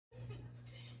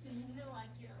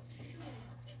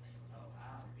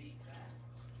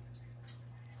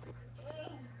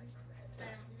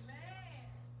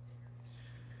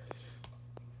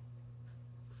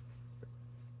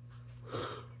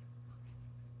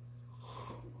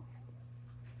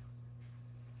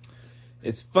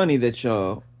It's funny that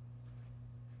y'all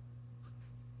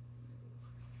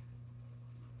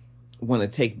want to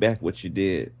take back what you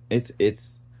did.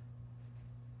 It's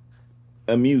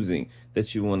amusing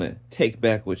that you want to take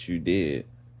back what you did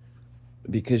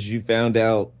because you found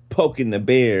out poking the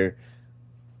bear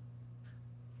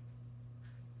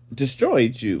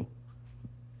destroyed you.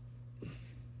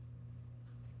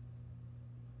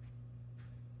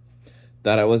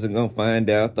 Thought I wasn't gonna find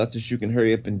out. Thought that you can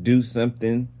hurry up and do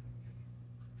something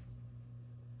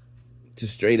to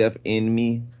straight up end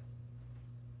me.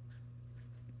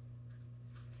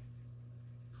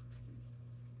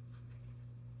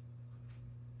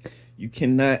 You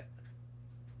cannot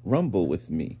rumble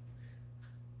with me.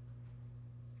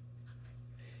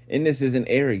 And this isn't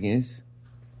arrogance.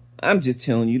 I'm just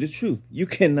telling you the truth. You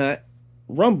cannot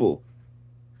rumble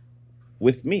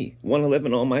with me.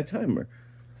 111 on my timer.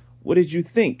 What did you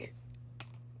think?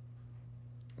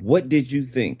 What did you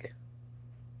think?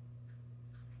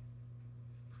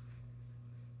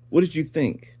 What did you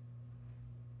think?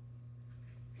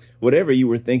 Whatever you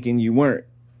were thinking, you weren't.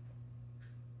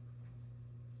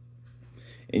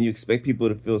 And you expect people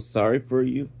to feel sorry for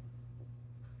you?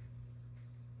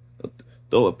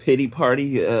 Throw a pity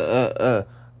party?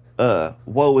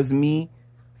 Woe is me?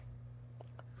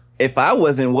 If I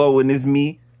wasn't woe is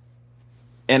me,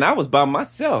 and I was by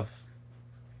myself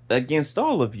against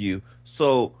all of you,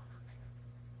 so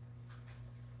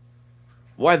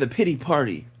why the pity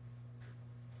party?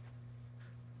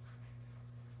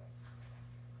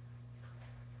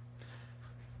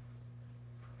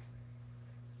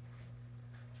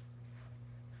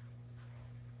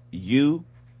 You,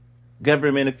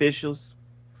 government officials,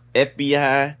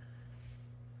 FBI,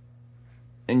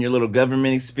 and your little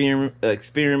government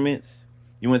experiments,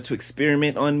 you want to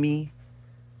experiment on me?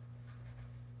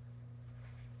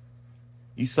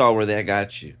 You saw where that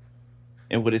got you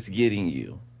and what it's getting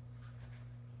you.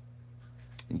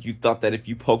 And you thought that if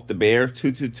you poked the bear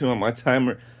 222 on my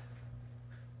timer,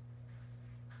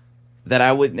 that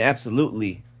I wouldn't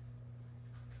absolutely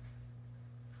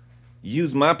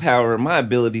use my power and my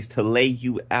abilities to lay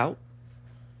you out.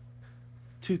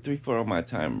 234 on my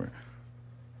timer.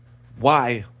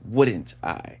 Why wouldn't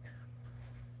I?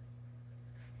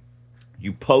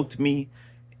 You poked me,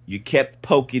 you kept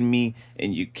poking me,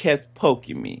 and you kept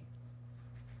poking me.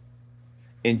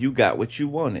 And you got what you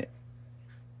wanted.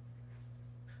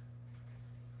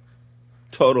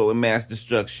 Total and mass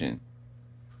destruction.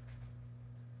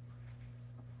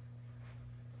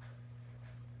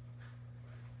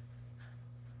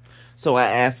 So I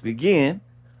ask again,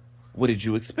 what did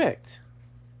you expect?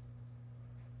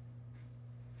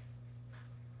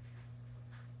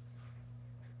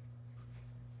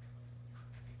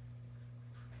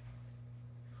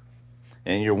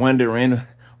 And you're wondering,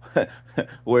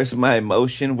 where's my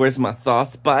emotion? Where's my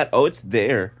soft spot? Oh, it's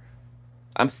there.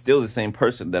 I'm still the same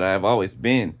person that I've always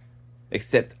been,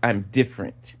 except I'm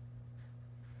different.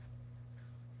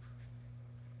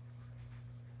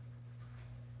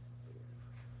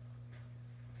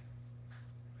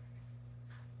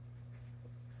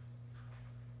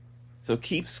 So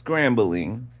keep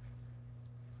scrambling.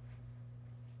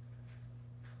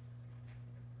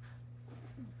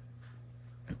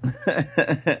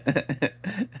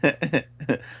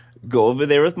 Go over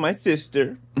there with my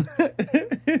sister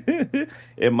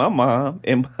and my mom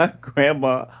and my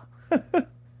grandma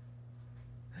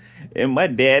and my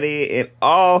daddy and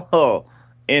all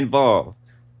involved.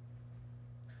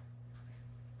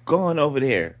 Go on over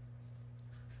there.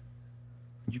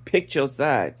 You picked your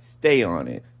side. Stay on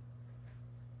it.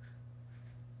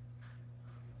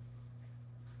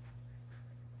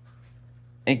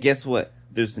 And guess what?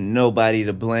 There's nobody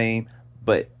to blame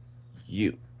but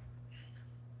you.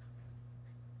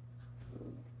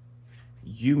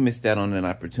 You missed out on an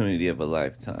opportunity of a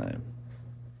lifetime.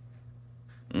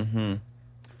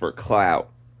 For clout.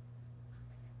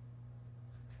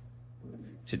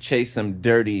 To chase some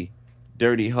dirty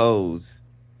hoes.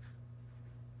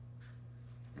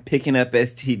 Picking up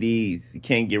STDs you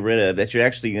can't get rid of that you're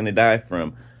actually going to die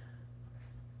from.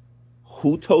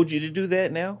 Who told you to do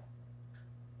that now?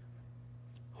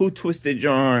 Who twisted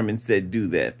your arm and said do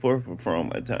that? For on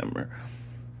my timer.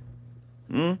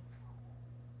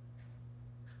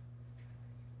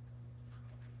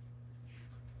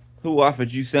 Who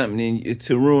offered you something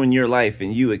to ruin your life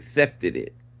and you accepted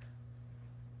it?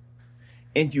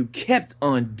 And you kept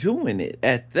on doing it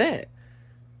at that.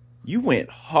 You went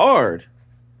hard.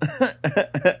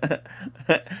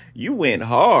 You went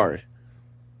hard.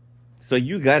 So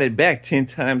you got it back 10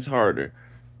 times harder.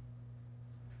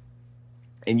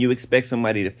 And you expect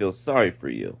somebody to feel sorry for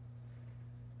you.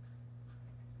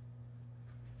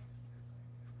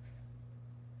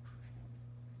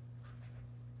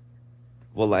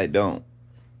 Well, I don't.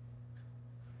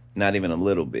 Not even a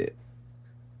little bit.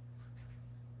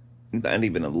 Not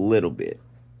even a little bit.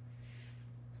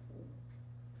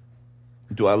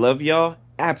 Do I love y'all?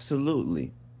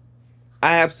 Absolutely.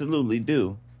 I absolutely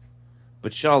do.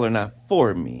 But y'all are not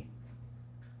for me.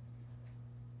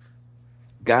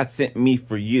 God sent me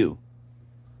for you,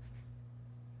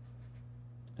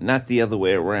 not the other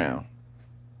way around.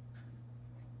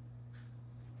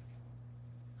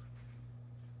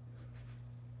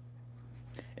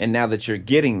 And now that you're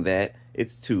getting that,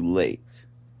 it's too late.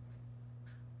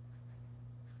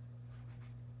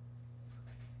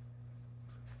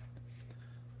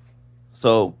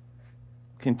 So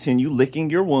continue licking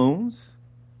your wounds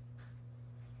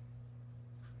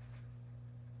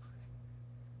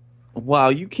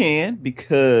while you can,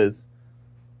 because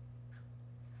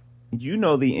you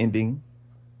know the ending.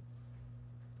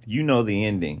 You know the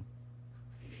ending.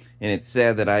 And it's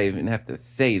sad that I even have to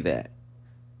say that.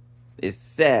 It's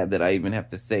sad that I even have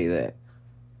to say that.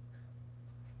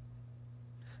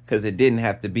 Because it didn't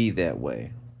have to be that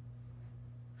way.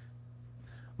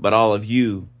 But all of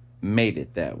you made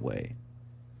it that way.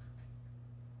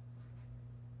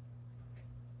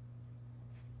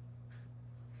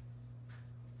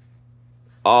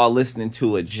 All listening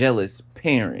to a jealous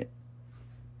parent.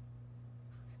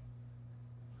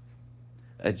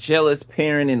 A jealous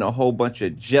parent and a whole bunch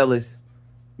of jealous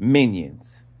minions.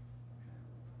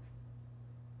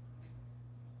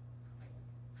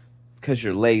 Because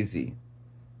you're lazy.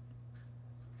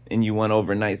 And you want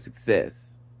overnight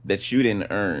success that you didn't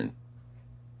earn.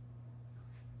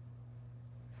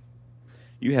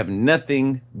 You have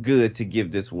nothing good to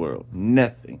give this world.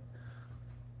 Nothing.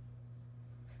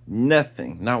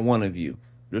 Nothing. Not one of you.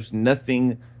 There's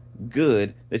nothing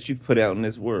good that you've put out in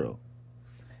this world.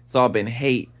 It's all been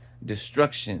hate,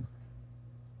 destruction,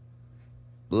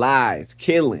 lies,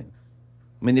 killing,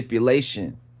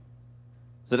 manipulation.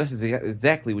 So that's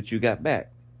exactly what you got back.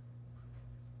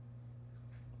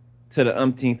 To the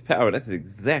umpteenth power, that's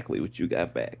exactly what you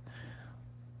got back.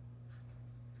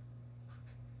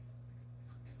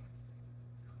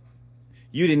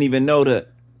 You didn't even know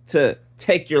to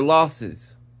take your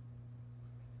losses.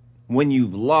 When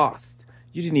you've lost,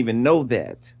 you didn't even know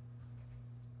that.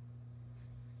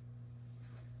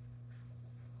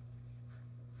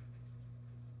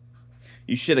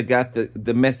 You should have got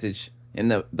the message in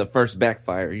the first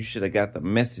backfire. You should have got the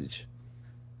message.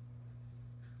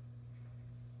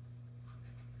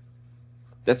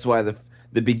 That's why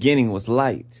the beginning was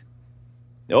light.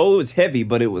 Oh, it was heavy,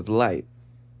 but it was light.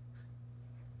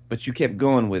 But you kept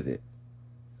going with it.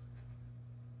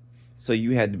 So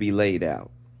you had to be laid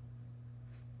out.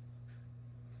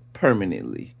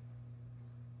 Permanently.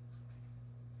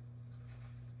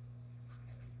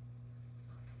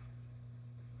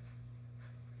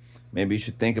 Maybe you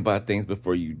should think about things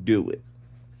before you do it.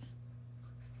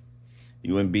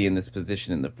 You wouldn't be in this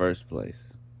position in the first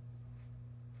place.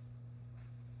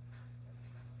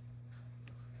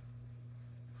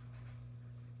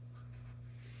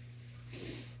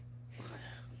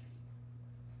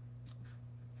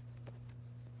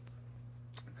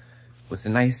 Was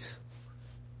nice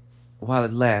while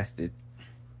it lasted.